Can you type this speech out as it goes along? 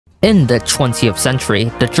In the 20th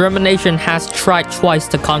century, the German nation has tried twice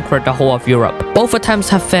to conquer the whole of Europe. Both attempts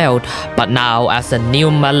have failed, but now as the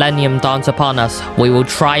new millennium dawns upon us, we will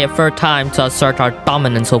try a third time to assert our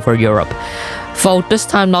dominance over Europe. Though this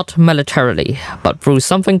time not militarily, but through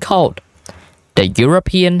something called the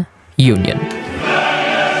European Union.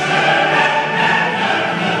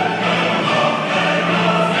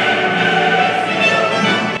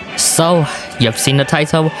 So, you've seen the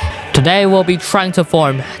title. Today we'll be trying to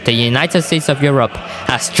form the United States of Europe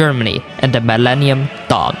as Germany in the Millennium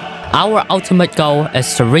Dawn. Our ultimate goal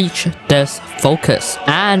is to reach this focus.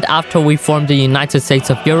 And after we form the United States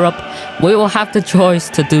of Europe, we will have the choice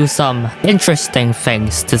to do some interesting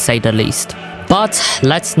things, to say the least. But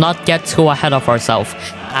let's not get too ahead of ourselves,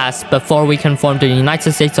 as before we can form the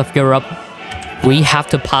United States of Europe, we have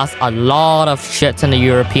to pass a lot of shit in the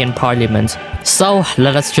European Parliament. So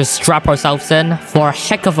let us just strap ourselves in for a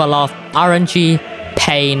heck of a lot of RNG,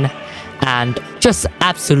 pain, and just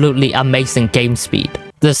absolutely amazing game speed.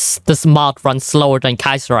 This mod runs slower than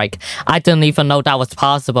Kaiserreich. I didn't even know that was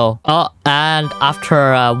possible. Oh, and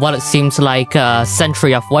after what it seems like a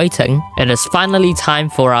century of waiting, it is finally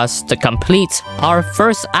time for us to complete our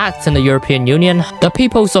first act in the European Union. The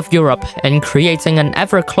peoples of Europe, in creating an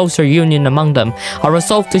ever closer union among them, are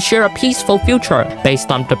resolved to share a peaceful future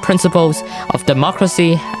based on the principles of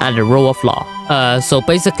democracy and the rule of law. So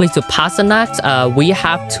basically, to pass an act, we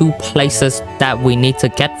have two places that we need to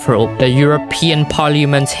get through. The European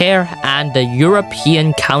Parliament here and the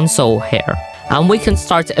European Council here. And we can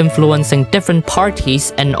start influencing different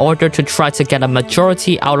parties in order to try to get a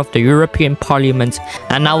majority out of the European Parliament.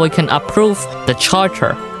 And now we can approve the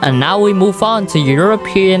Charter. And now we move on to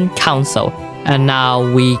European Council. And now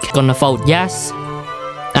we gonna vote yes.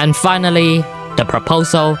 And finally, the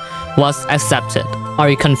proposal was accepted. Are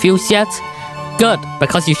you confused yet? Good,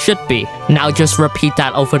 because you should be. Now just repeat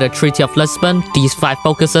that over the Treaty of Lisbon, these 5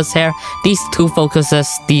 focuses here, these 2 focuses,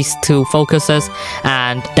 these 2 focuses,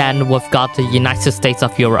 and then we've got the United States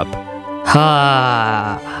of Europe.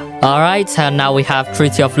 Alright, and now we have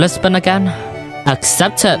Treaty of Lisbon again.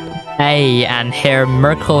 Accepted. Hey, and here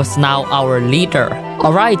Merkel is now our leader.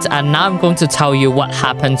 Alright, and now I'm going to tell you what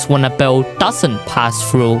happens when a bill doesn't pass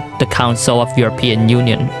through the Council of European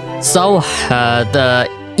Union. So, the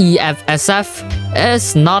EFSF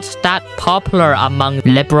is not that popular among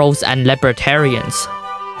liberals and libertarians.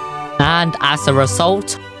 And as a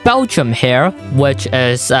result, Belgium here, which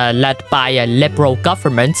is led by a liberal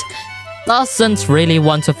government, doesn't really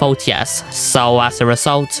want to vote yes. So as a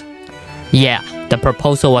result, yeah, the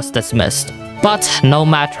proposal was dismissed. But no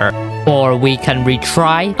matter, or we can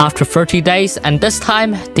retry after 30 days, and this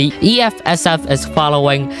time the EFSF is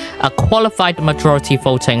following a qualified majority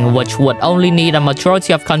voting, which would only need a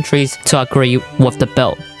majority of countries to agree with the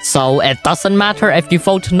bill. So it doesn't matter if you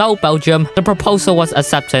vote no, Belgium, the proposal was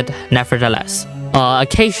accepted nevertheless.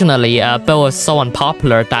 Occasionally, a bill is so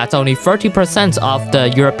unpopular that only 30% of the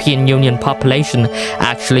European Union population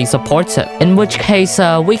actually supports it. In which case,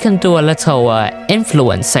 we can do a little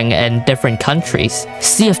influencing in different countries.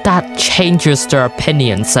 See if that changes their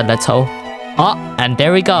opinions a little. Oh, and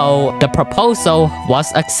there we go. The proposal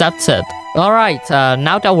was accepted. Alright,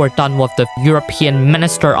 now that we're done with the European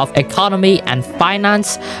Minister of Economy and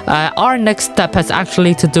Finance, our next step is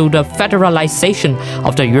actually to do the federalization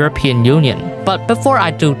of the European Union. But before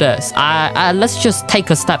I do this, let's just take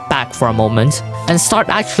a step back for a moment and start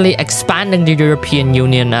actually expanding the European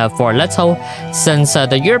Union for a little, since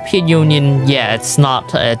the European Union, yeah, it's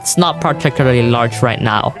not particularly large right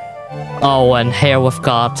now. Oh, and here we've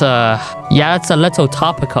got, yeah, it's a little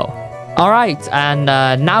topical. Alright, and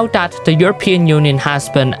now that the European Union has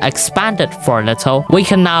been expanded for a little, we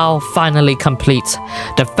can now finally complete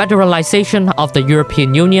the federalization of the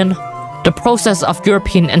European Union. The process of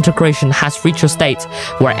European integration has reached a state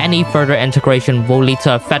where any further integration will lead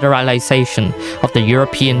to a federalization of the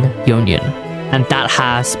European Union. And that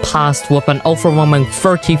has passed with an overwhelming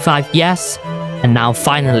 35 yes, and now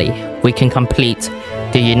finally we can complete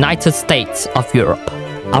the United States of Europe.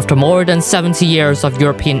 After more than 70 years of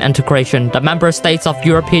European integration, the member states of the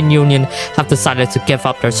European Union have decided to give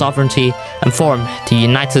up their sovereignty and form the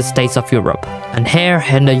United States of Europe. And here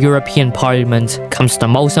in the European Parliament comes the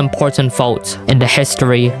most important vote in the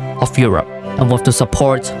history of Europe. And with the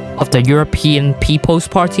support of the European People's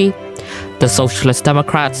Party, the Socialist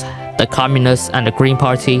Democrats, the Communists and the Green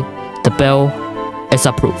Party, the bill is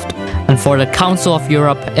approved. And for the Council of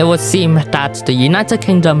Europe, it would seem that the United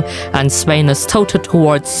Kingdom and Spain is tilted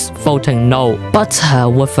towards voting no. But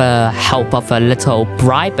with the help of a little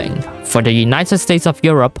bribing for the United States of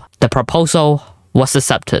Europe, the proposal was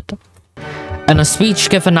accepted. In a speech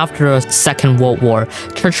given after the Second World War,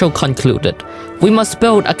 Churchill concluded, "We must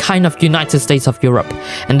build a kind of United States of Europe.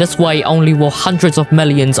 In this way, only will hundreds of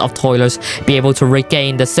millions of toilers be able to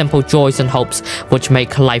regain the simple joys and hopes which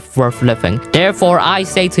make life worth living. Therefore, I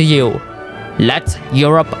say to you, let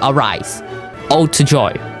Europe arise." Ode to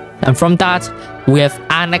joy. And from that, we have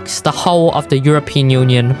annexed the whole of the European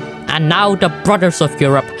Union, and now the brothers of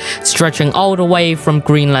Europe, stretching all the way from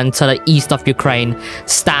Greenland to the east of Ukraine,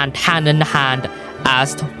 stand hand in hand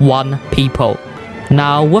as one people.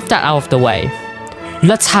 Now, with that out of the way,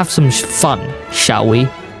 let's have some fun, shall we?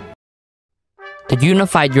 The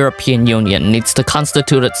unified European Union needs to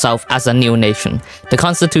constitute itself as a new nation. The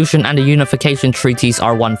Constitution and the unification treaties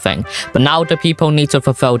are one thing, but now the people need to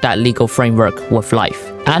fulfill that legal framework with life.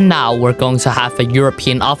 And now we're going to have a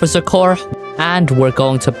European officer corps, and we're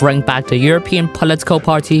going to bring back the European political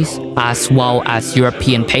parties, as well as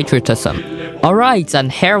European patriotism. Alright,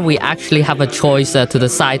 and here we actually have a choice to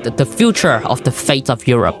decide the future of the fate of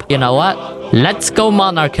Europe. You know what? Let's go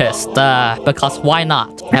monarchist, because why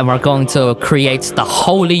not? And we're going to create the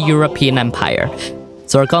Holy European Empire.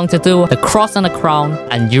 So we're going to do the cross and the crown,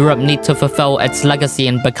 and Europe needs to fulfill its legacy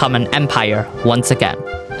and become an empire once again.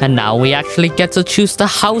 And now we actually get to choose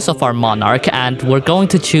the house of our monarch, and we're going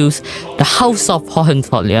to choose the House of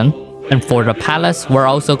Hohenzollern. And for the palace, we're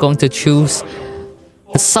also going to choose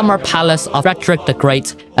the summer palace of Frederick the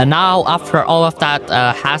Great. And now, after all of that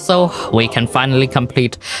hassle, we can finally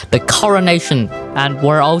complete the coronation. And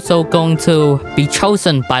we're also going to be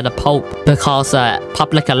chosen by the Pope, because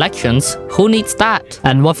public elections, who needs that?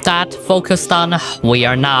 And with that focused on, we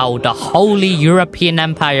are now the Holy European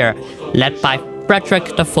Empire, led by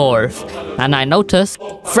Frederick IV. And I noticed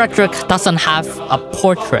Frederick doesn't have a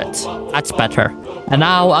portrait. That's better. And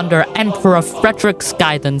now, under Emperor Frederick's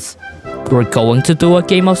guidance, we're going to do a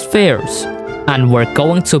game of spheres. And we're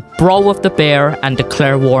going to brawl with the bear and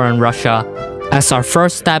declare war on Russia as our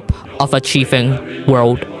first step of achieving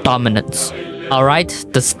world dominance. Alright,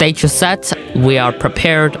 the stage is set. We are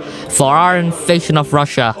prepared for our invasion of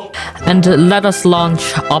Russia. And let us launch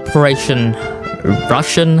Operation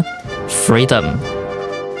Russian Freedom.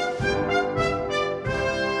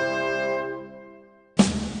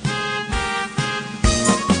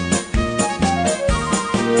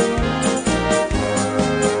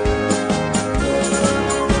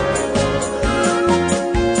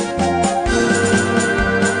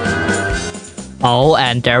 Oh,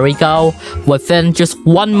 and there we go. Within just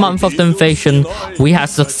 1 month of the invasion, we have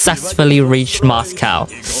successfully reached Moscow.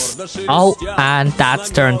 Oh, and that's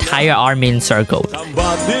their entire army encircled.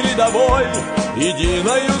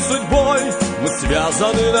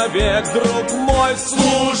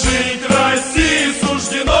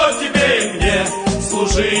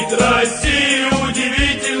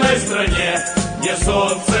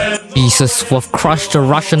 Jesus, we've crushed the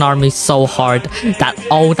Russian army so hard that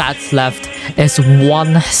all that's left is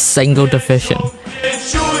one single division.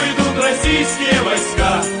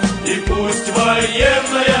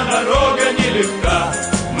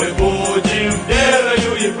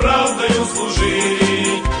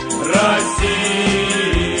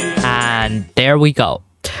 And there we go.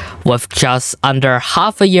 With just under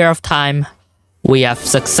half a year of time, we have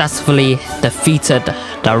successfully defeated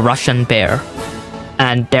the Russian bear.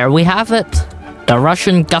 And there we have it. The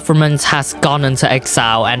Russian government has gone into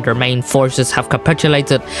exile and their main forces have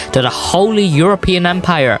capitulated to the Holy European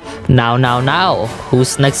Empire. Now,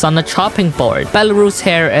 who's next on the chopping board? Belarus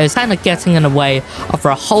here is kinda getting in the way of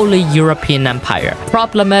our Holy European Empire.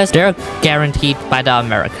 Problem is, they're guaranteed by the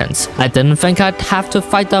Americans. I didn't think I'd have to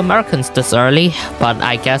fight the Americans this early, but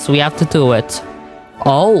I guess we have to do it.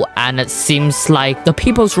 Oh, and it seems like the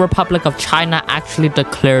People's Republic of China actually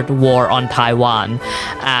declared war on Taiwan.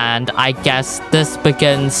 And I guess this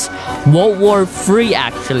begins World War III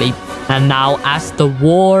actually. And now as the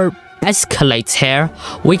war escalates here,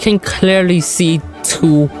 we can clearly see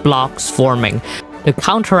two blocks forming. To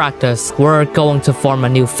counteract this, we're going to form a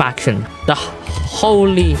new faction, the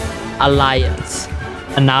Holy Alliance.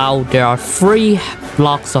 And now there are 3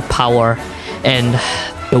 blocks of power in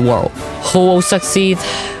the world. Who will succeed?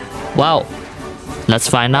 Well, let's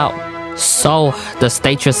find out. So, the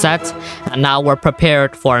stage is set, and now we're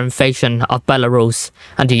prepared for invasion of Belarus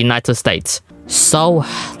and the United States. So,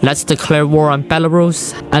 let's declare war on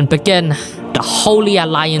Belarus and begin the Holy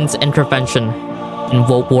Alliance intervention in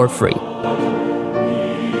World War III.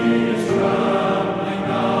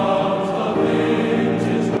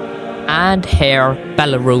 And here,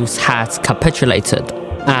 Belarus has capitulated.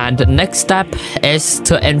 And the next step is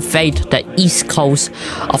to invade the east coast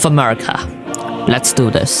of America. Let's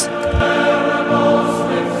do this.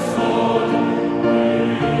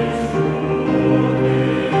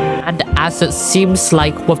 as it seems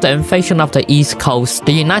like with the invasion of the East Coast,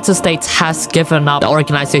 the United States has given up the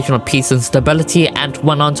Organization of Peace and Stability and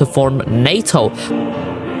went on to form NATO.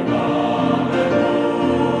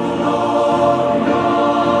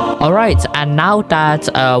 Alright, and now that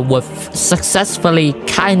we've successfully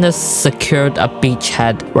kinda secured a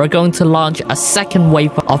beachhead, we're going to launch a second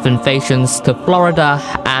wave of invasions to Florida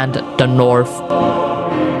and the North.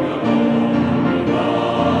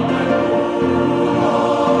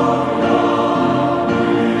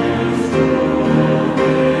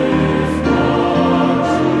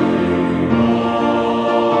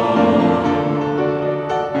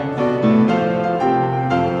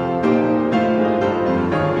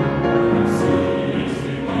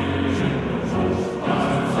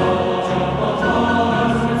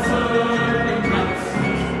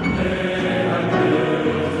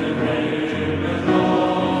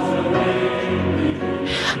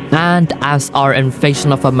 And as our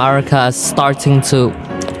invasion of America is starting to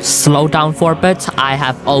slow down for a bit, I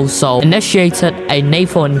have also initiated a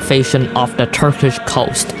naval invasion of the Turkish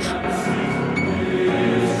coast.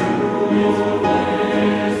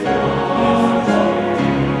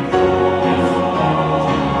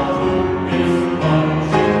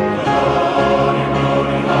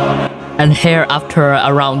 And here, after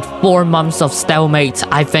around 4 months of stalemate,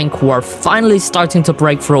 I think we're finally starting to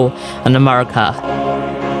break through in America.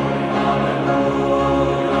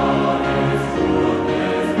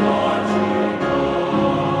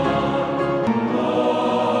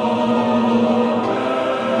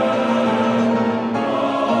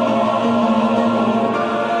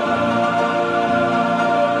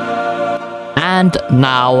 And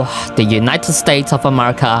now, the United States of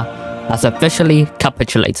America has officially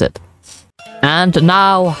capitulated. And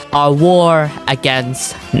now, our war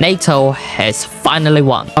against NATO is finally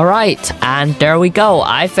won. Alright, and there we go.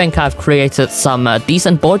 I think I've created some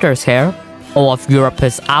decent borders here. All of Europe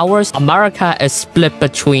is ours. America is split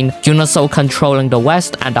between UNISO controlling the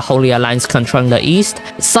West and the Holy Alliance controlling the East.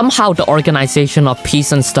 Somehow the Organization of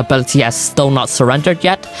Peace and Stability has still not surrendered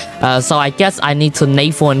yet. So I guess I need to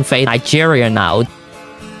naval invade Nigeria now.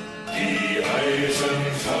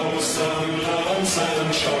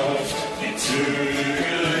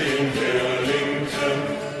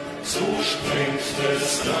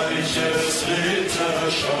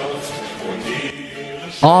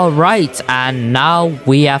 Alright, and now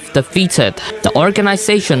we have defeated the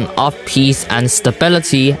Organization of Peace and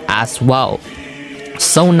Stability as well.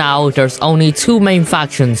 So now there's only two main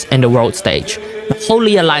factions in the world stage. The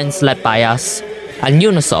Holy Alliance led by us, and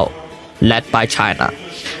UNISO led by China.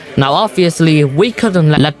 Now obviously we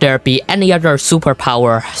couldn't let there be any other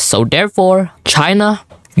superpower, so therefore, China,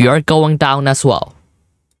 you're going down as well.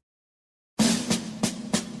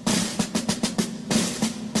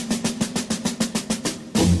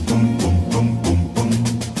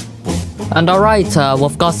 And alright,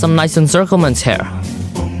 we've got some nice encirclements here.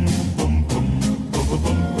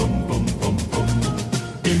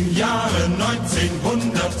 Im Jahre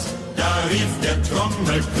 1900, da rief der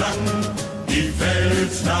Trommelklang, die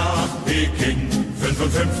Welt nach Peking,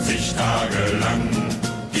 55 Tage lang.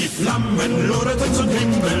 Die Flammen loderten zum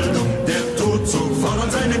Himmel, der Tod zog voran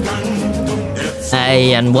seinen Gang.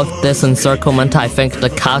 Hey, and with this encirclement, I think the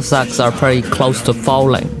Kazakhs are pretty close to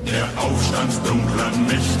falling. Der Aufstand dunkler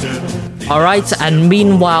Mächte. Alright, and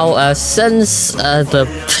meanwhile, since the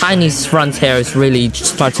Chinese front here is really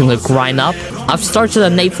starting to grind up, I've started a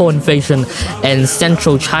naval invasion in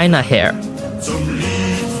central China here. Zum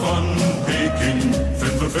Lied von Peking,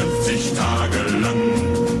 55 Tage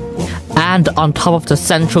lang. And on top of the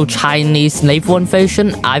central Chinese naval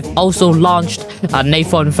invasion, I've also launched a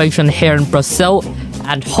naval invasion here in Brazil,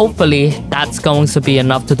 and hopefully that's going to be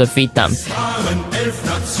enough to defeat them.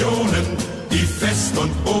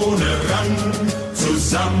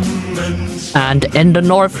 And in the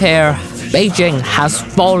north here, Beijing has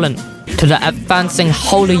fallen to the advancing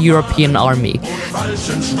Holy European Army.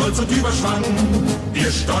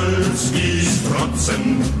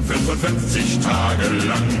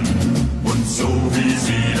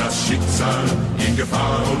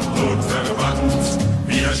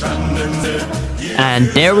 And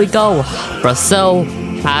there we go, Brazil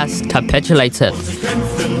has capitulated.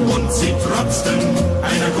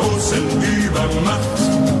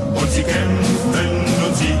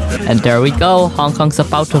 And there we go, Hong Kong's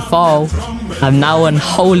about to fall. I'm now in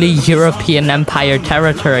Holy European Empire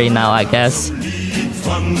territory now, I guess.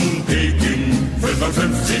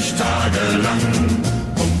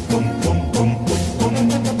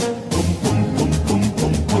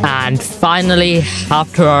 And finally,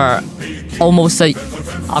 after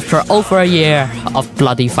over a year of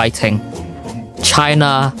bloody fighting,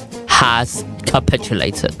 China has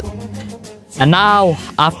capitulated. And now,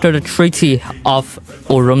 after the Treaty of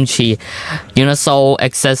Urumqi, UNISOL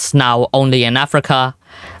exists now only in Africa,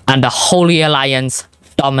 and the Holy Alliance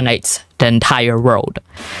dominates the entire world.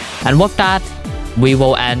 And with that, we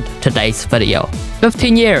will end today's video.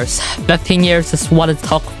 15 years. 15 years is what it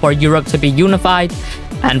took for Europe to be unified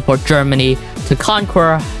and for Germany to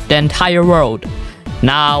conquer the entire world.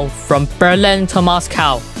 Now, from Berlin to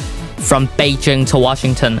Moscow, from Beijing to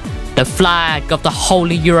Washington, the flag of the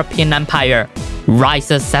Holy European Empire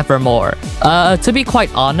rises evermore. To be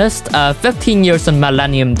quite honest, 15 years in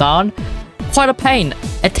Millennium Dawn, quite a pain.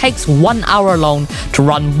 It takes 1 hour alone to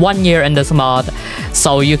run 1 year in this mod,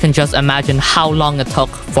 so you can just imagine how long it took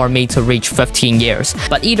for me to reach 15 years.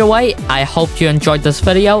 But either way, I hope you enjoyed this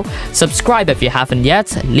video. Subscribe if you haven't yet,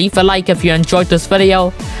 leave a like if you enjoyed this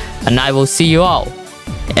video, and I will see you all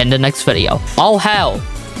in the next video. All hail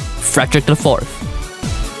Frederick IV.